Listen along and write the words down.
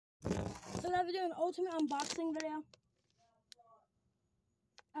decided to do an ultimate unboxing video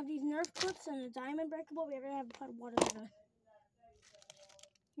of these Nerf clips and the diamond breakable. We ever have to put water in it.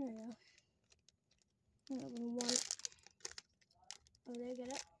 Here we go. Open one. Oh, there, get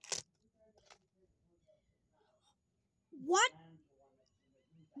it. What?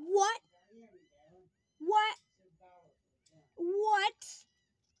 What? What? What?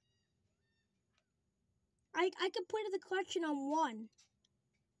 I could put the collection on one.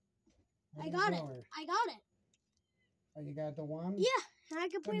 I got it. I got it. Oh, you got the one? Yeah, and I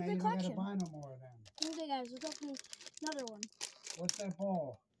could put the collection. You don't gotta buy no more then. Okay, guys, let's open another one. What's that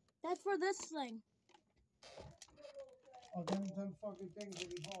ball? That's for this thing. Oh, them fucking things that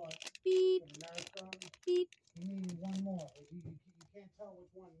he bought. Beep. Beep. You need one more. You can't tell which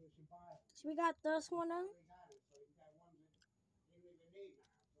one you should buy. So we got this one on. So you got one that you don't even need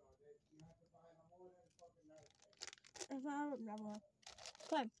now. So you have to buy no more than fucking Nerf. If I don't know.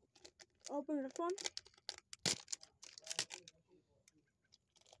 Okay. Open this one.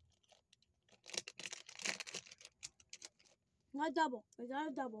 Not double. We got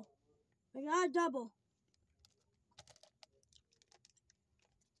a double. We got a double.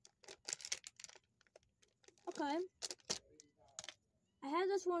 Okay. I had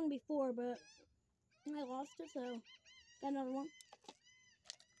this one before, but I lost it, so got another one.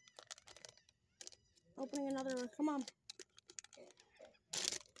 Opening another one. Come on.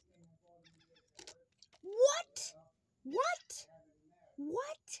 What? What?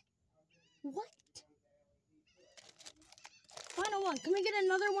 What? What? Final one. Can we get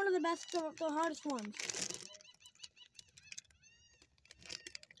another one of the best, the hardest ones?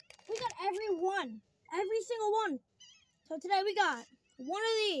 We got every one. Every single one. So today we got one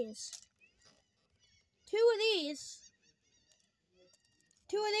of these. Two of these.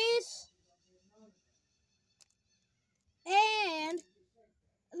 Two of these. And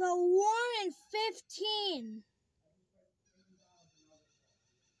the 1 in 15.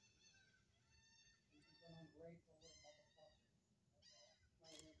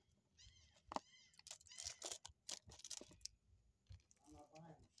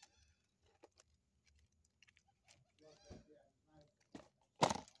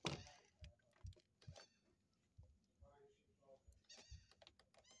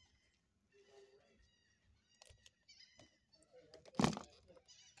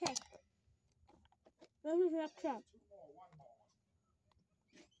 Okay. This is next step.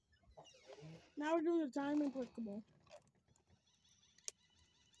 Now we're doing the diamond breakable.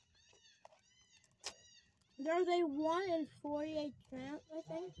 There's a 1 in 48 chance,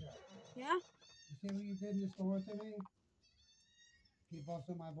 I think. Yeah? You see what you did in the store today? You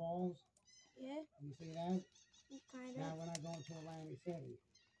busted my balls? Yeah. You see that? Kind of. Now we're not going to Atlantic City.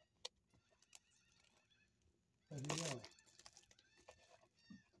 Because of you.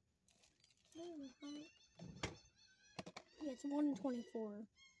 Yeah, it's 1 in 24.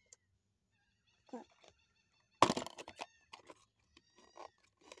 Okay.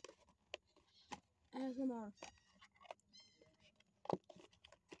 ASMR.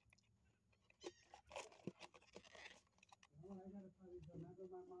 I gotta probably remember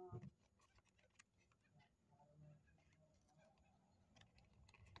my mom.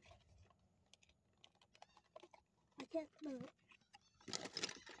 I can't smell it.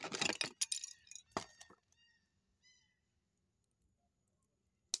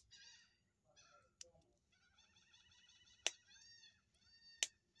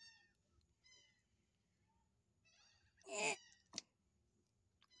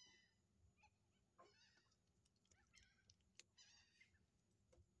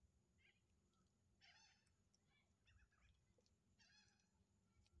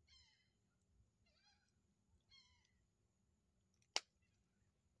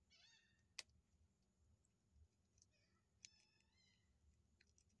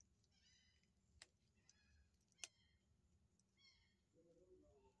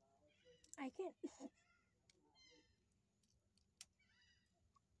 I can't.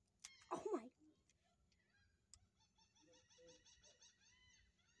 Oh my.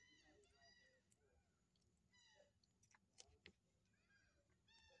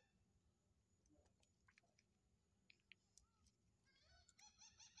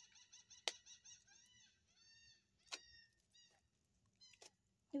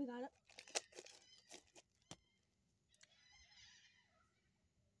 Here we got it.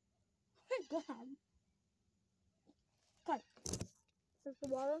 Oh my god. Okay. There's the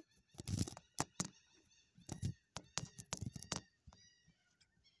water.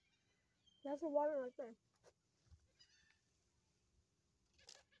 That's the water right there.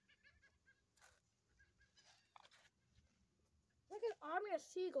 Look at an army of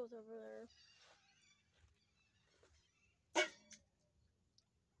seagulls over there.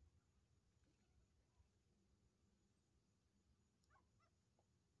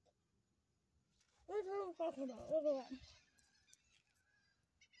 what I'm talking about. Look at that.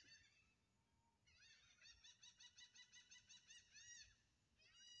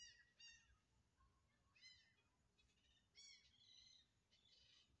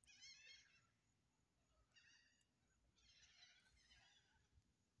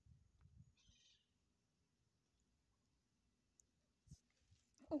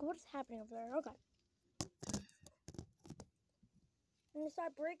 Okay, what is happening over there? Okay. I'm gonna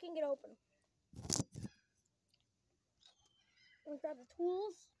start breaking it open. I'm gonna grab the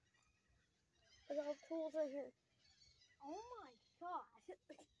tools. I got all the tools right here. Oh my god.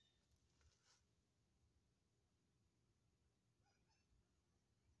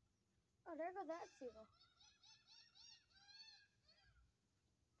 Oh, there goes that seal.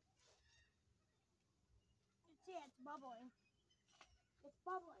 Yeah, it's bubbling. It's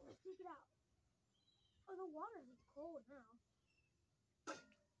bubbling. Let's take it out. Oh, the water is cold now.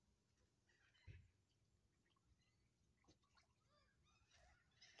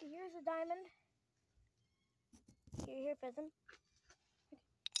 Okay, here's a diamond. Here, Fizzin. Okay.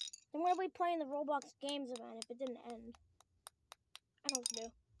 I'm gonna be playing the Roblox Games event if it didn't end. I don't know what to do.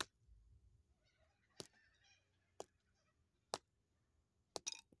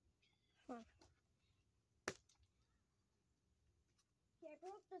 Come on. Yeah, I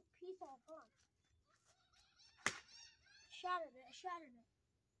broke this piece off, huh? Shattered it. I shattered it.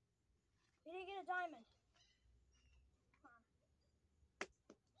 We didn't get a diamond. Come on.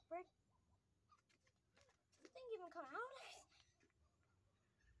 Break. This thing even come out?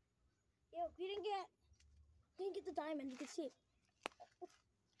 Yo, we didn't get the diamond. You can see it.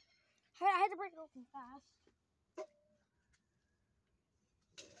 I had to break it open fast.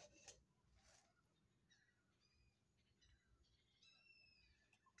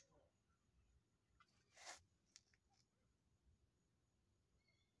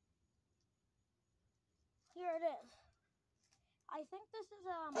 Here it is. I think this is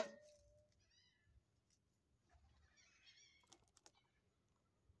let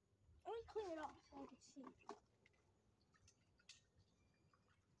me clean it off so I can see.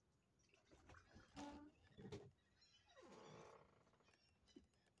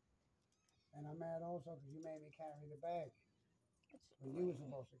 And I'm mad also because you made me carry the bag. When you were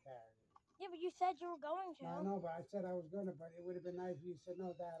supposed to carry it. Yeah, but you said you were going to. No, I know, but I said I was gonna, but it would have been nice if you said,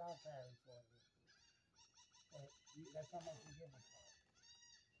 no, Dad, I'll carry for you. But that's how much you give it for.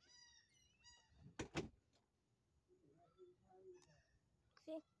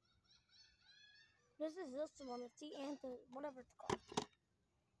 See? This is this one. It's the whatever it's called.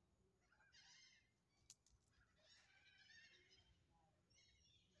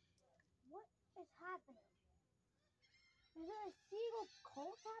 What is happening? Is there a seagull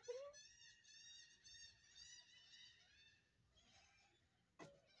cult happening?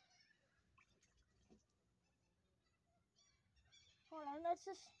 Hold on, let's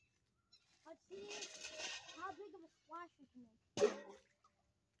see how big of a splash we can make.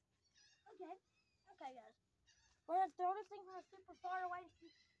 Okay, guys. We're gonna throw this thing from super far away.